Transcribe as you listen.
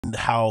and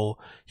how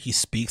he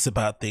speaks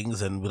about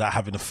things and without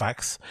having the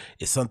facts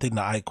is something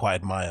that I quite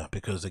admire,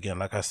 because again,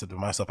 like I said to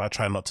myself, I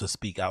try not to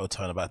speak out of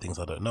turn about things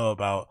I don't know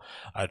about.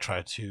 I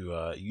try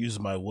to use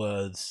my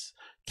words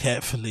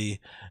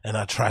carefully, and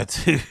I try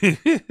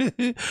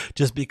to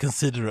just be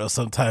considerate of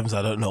sometimes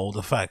I don't know all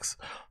the facts.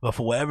 But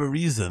for whatever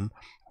reason,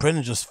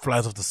 Brendan just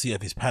flies off the seat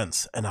of his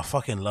pants, and I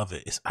fucking love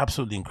it. It's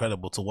absolutely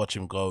incredible to watch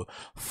him go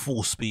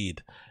full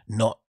speed,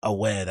 not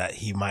aware that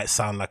he might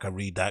sound like a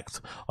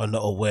redact, or not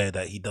aware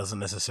that he doesn't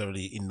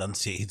necessarily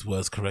enunciate his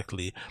words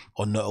correctly,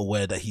 or not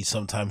aware that he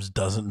sometimes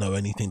doesn't know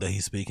anything that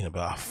he's speaking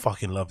about. I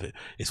fucking love it.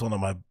 It's one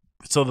of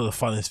the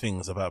funniest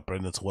things about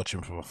Brendan, to watch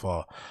him from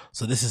afar.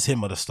 So this is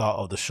him at the start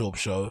of the Schaub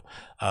show,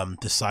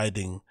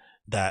 deciding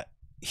that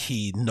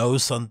he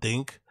knows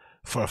something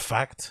for a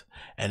fact,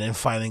 and then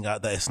finding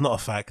out that it's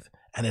not a fact,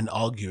 and then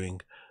arguing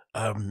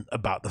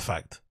about the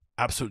fact.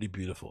 Absolutely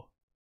beautiful.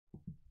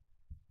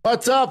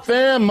 What's up,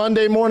 fam?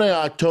 Monday morning,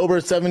 October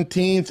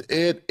 17th.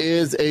 It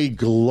is a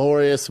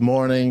glorious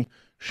morning.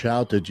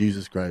 Shout to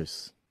Jesus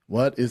Christ.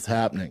 What is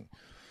happening?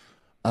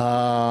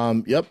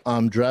 Yep,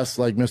 I'm dressed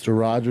like Mr.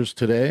 Rogers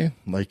today,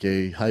 like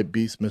a hype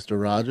beast Mr.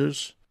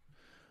 Rogers.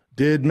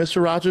 Did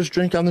Mr. Rogers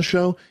drink on the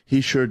show? He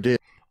sure did.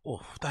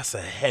 Oh, that's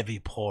a heavy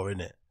pour,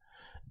 isn't it?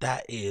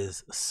 That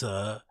is,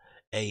 sir,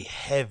 a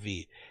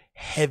heavy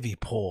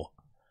pour.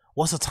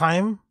 What's the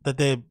time that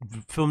they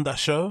filmed that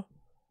show?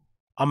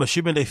 I'm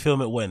assuming they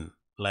film it when?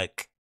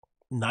 Like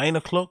 9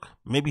 o'clock?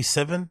 Maybe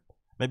 7?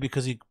 Maybe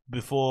because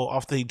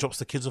after he drops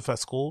the kids off at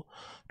school,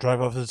 drive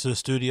over to the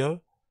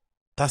studio.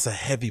 That's a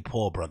heavy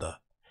pour, brother.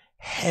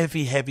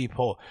 Heavy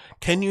pour.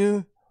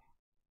 Do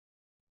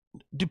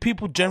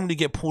people generally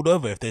get pulled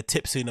over if they're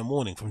tipsy in the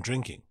morning from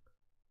drinking?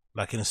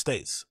 Like in the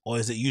States? Or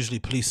is it usually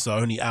police are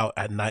only out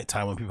at night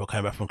time when people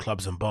come back from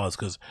clubs and bars?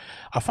 Because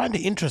I find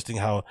it interesting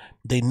how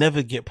they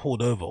never get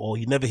pulled over, or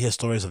you never hear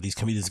stories of these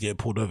comedians getting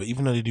pulled over,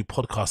 even though they do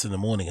podcasts in the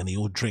morning and they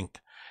all drink.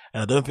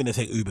 And I don't think they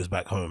take Ubers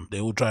back home. They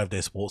all drive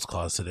their sports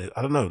cars. So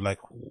I don't know, like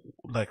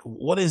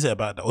what is it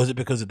about that? Or is it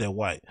because they're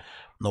white?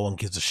 No one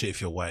gives a shit if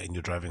you're white and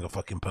you're driving a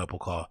fucking purple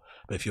car.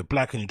 But if you're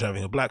black and you're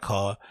driving a black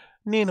car,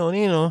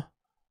 Nino.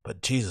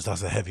 But Jesus,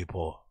 that's a heavy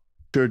pour.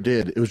 Sure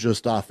did. It was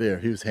just off air.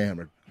 He was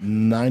hammered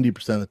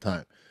 90% of the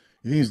time.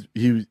 You think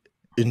he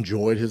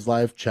enjoyed his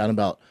life, chatting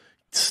about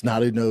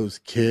snotty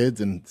nosed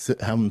kids and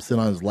have him sit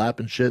on his lap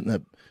and shit in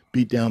that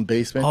beat down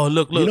basement. Oh,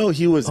 look. You know,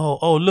 he was.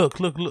 Oh, look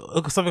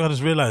at something I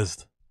just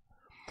realized.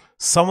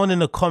 Someone on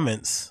the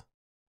comments,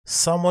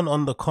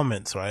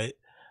 right?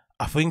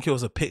 I think it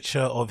was a picture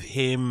of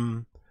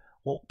him.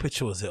 What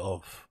picture was it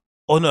of?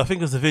 Oh no, I think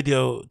it was the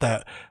video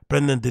that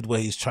Brendan did where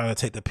he's trying to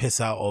take the piss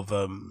out of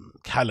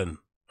Callan,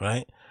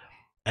 right?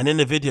 And in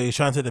the video, he's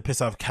trying to take the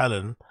piss out of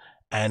Callan,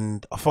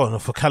 and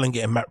for Callan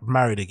getting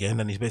married again,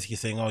 and he's basically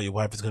saying, "Oh, your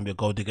wife is going to be a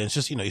gold digger." It's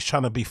just, he's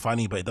trying to be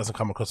funny, but it doesn't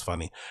come across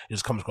funny. It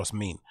just comes across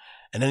mean.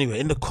 And anyway,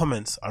 in the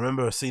comments, I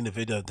remember seeing the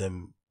video of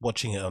them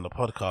watching it on the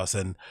podcast,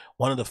 and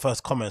one of the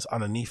first comments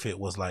underneath it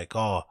was like,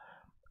 "Oh,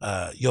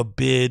 your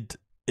beard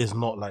is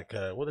not like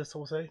what did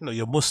someone say? No,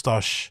 your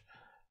mustache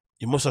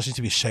needs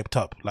to be shaped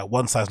up, like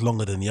one size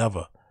longer than the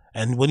other."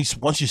 And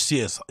once you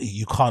see it,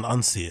 you can't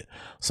unsee it.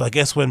 So I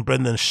guess when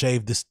Brendan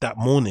shaved that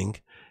morning,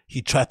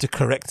 he tried to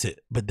correct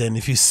it. But then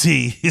if you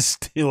see, he's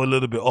still a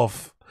little bit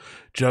off.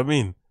 Do you know what I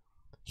mean?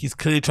 He's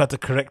clearly tried to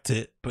correct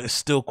it, but it's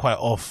still quite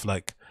off.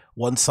 Like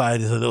one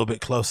side is a little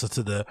bit closer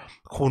to the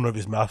corner of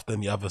his mouth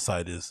than the other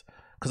side is.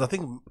 Because I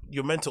think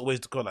you're meant to always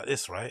go like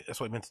this, right? That's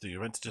what you're meant to do.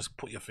 You're meant to just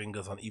put your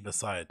fingers on either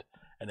side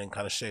and then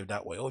kind of shave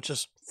that way. Or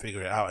just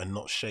figure it out and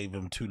not shave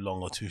them too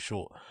long or too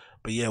short.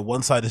 But yeah,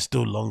 one side is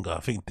still longer.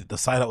 I think the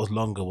side that was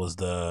longer was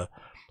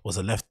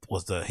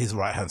his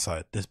right hand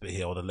side, this bit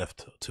here on the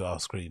left to our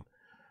screen.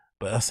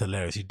 But that's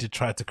hilarious. He did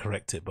try to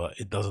correct it, but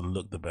it doesn't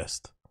look the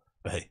best.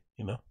 But hey,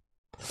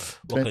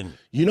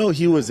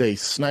 he was a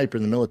sniper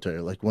in the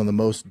military, like one of the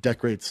most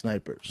decorated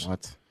snipers.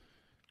 What?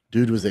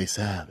 Dude was a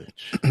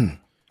savage.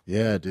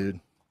 Yeah, dude.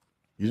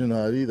 You didn't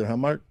know that either, huh,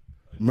 Mark?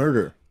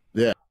 Murder.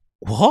 Yeah.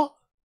 What?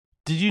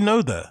 Did you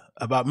know that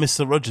about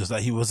Mr. Rogers,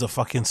 that he was a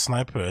fucking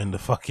sniper in the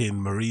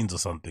fucking Marines or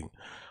something?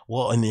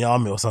 What, in the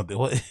army or something?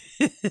 What?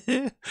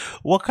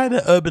 What kind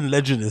of urban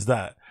legend is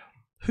that?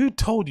 Who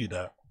told you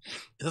that?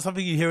 Is that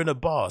something you hear in a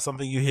bar?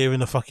 Something you hear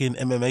in a fucking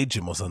MMA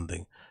gym or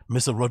something?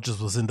 Mr.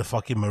 Rogers was in the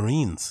fucking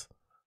Marines.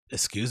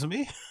 Excuse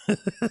me?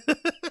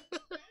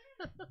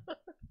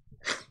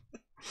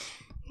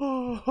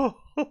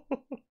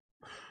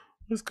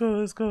 Let's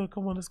go.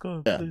 Come on, let's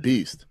go. Yeah, please.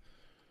 Beast.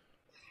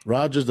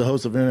 Rogers, the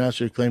host of an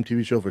internationally acclaimed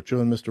TV show for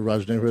children, Mr.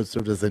 Rogers' Neighborhood,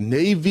 served as a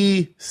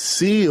Navy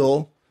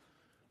SEAL,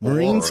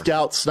 Marine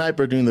Scout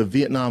sniper during the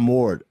Vietnam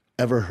War.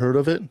 Ever heard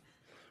of it?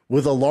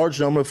 With a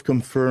large number of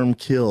confirmed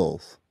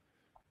kills.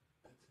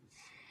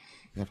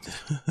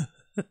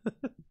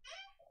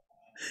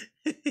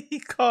 He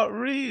can't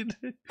read.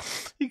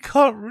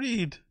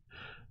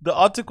 The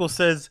article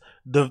says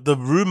the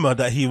rumor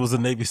that he was a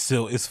Navy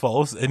SEAL is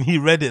false, and he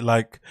read it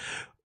like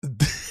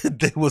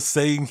they were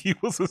saying he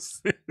was a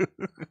SEAL.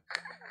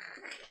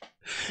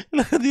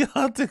 Look at the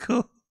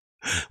article.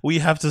 We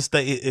have to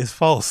state it is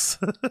false.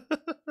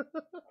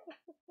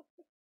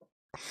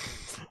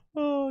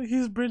 Oh,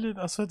 he's brilliant.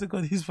 I swear to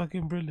God, he's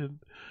fucking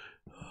brilliant.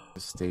 The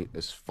state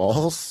is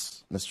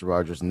false. Mr.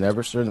 Rogers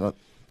never served.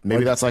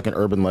 Maybe that's like an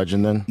urban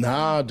legend then.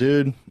 Nah,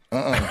 dude.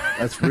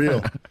 That's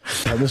real.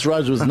 Mr.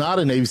 Rogers was not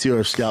a Navy SEAL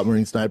or Scout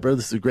Marine sniper.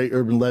 This is a great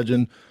urban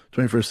legend,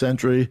 21st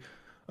century.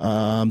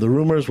 The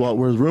rumors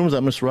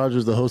that Mr.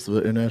 Rogers, the host of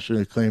an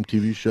internationally acclaimed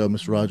TV show,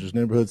 Mr. Rogers'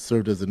 Neighborhood,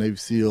 served as a Navy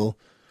SEAL,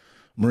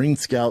 Marine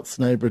Scout,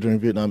 sniper during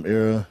the Vietnam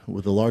era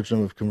with a large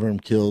number of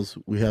confirmed kills.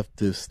 We have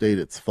to state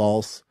it's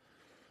false.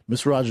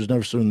 Mr. Rogers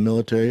never served in the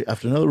military.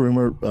 After another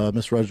rumor,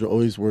 Mr. Rogers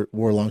always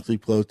wore long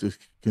sleeve clothes to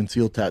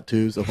conceal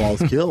tattoos of all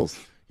his kills.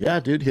 Yeah,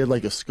 dude, he had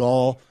like a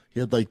skull. He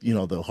had like, you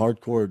know, the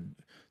hardcore.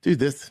 Dude,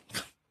 this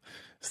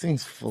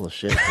thing's full of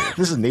shit.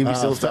 This is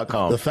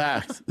NavySeals.com. The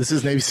facts. This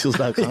is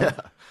NavySeals.com. Yeah.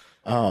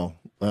 Oh,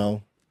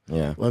 well.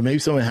 Yeah. Well, maybe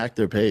someone hacked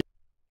their page.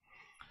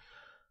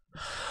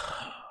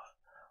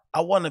 I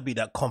want to be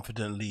that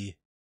confident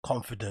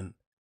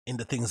in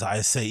the things that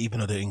I say, even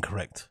though they're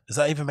incorrect. Does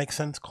that even make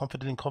sense?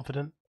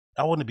 Confident?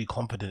 I want to be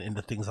confident in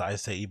the things that I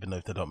say, even though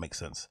if they don't make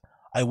sense.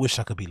 I wish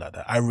I could be like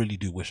that. I really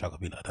do wish I could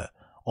be like that,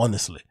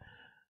 honestly.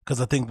 Because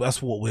I think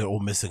that's what we're all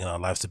missing in our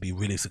lives to be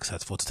really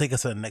successful, to take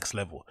us to the next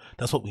level.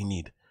 That's what we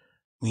need.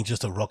 We need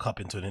just to rock up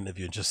into an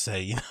interview and just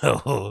say, you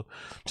know,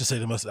 just say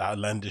the most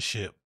outlandish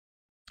shit.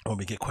 When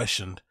we get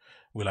questioned,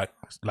 we're like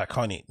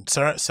Kanye,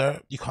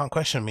 sir, you can't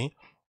question me.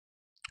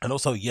 And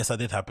also, yes, that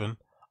did happen.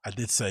 I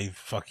did save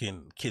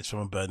fucking kids from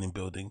a burning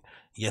building.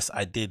 Yes,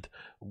 I did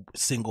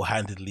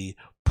single-handedly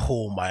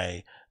pull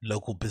my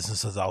local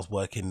businesses I was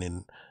working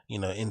in, you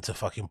know, into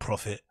fucking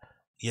profit.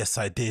 Yes,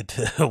 I did.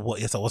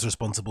 Yes, I was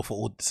responsible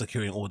for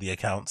securing all the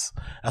accounts.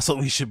 That's what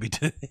we should be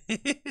doing.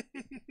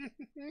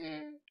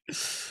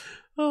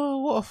 Oh,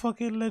 what a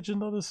fucking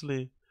legend,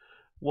 honestly.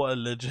 What a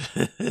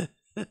legend.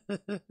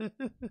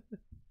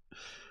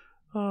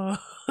 Oh.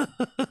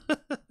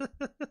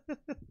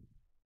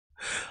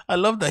 I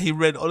love that he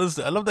read,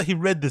 honestly, I love that he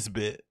read this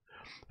bit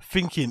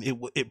thinking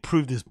it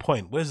proved his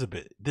point. Where's the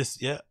bit?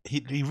 This, yeah?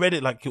 He read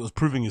it like it was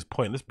proving his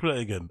point. Let's play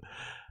it again.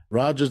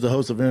 Rogers, the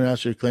host of an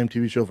internationally acclaimed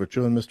TV show for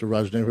children, Mr.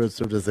 Rogers' Neighborhood,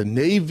 served as a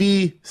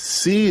Navy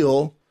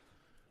SEAL,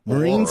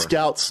 Marine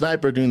Scout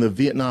sniper during the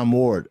Vietnam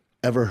War.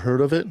 Ever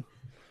heard of it?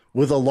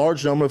 With a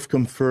large number of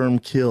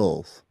confirmed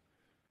kills.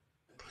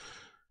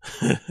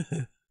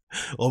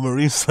 Or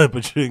Marine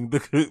sniper during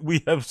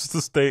we have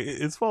to state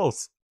it's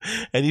false.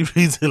 And he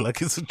reads it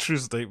like it's a true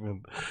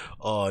statement.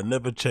 Oh,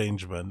 never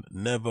change, man.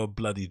 Never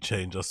bloody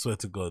change. I swear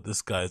to God,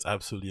 this guy is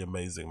absolutely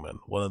amazing, man.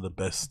 One of the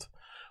best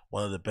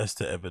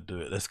to ever do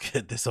it. Let's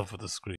get this off of the screen.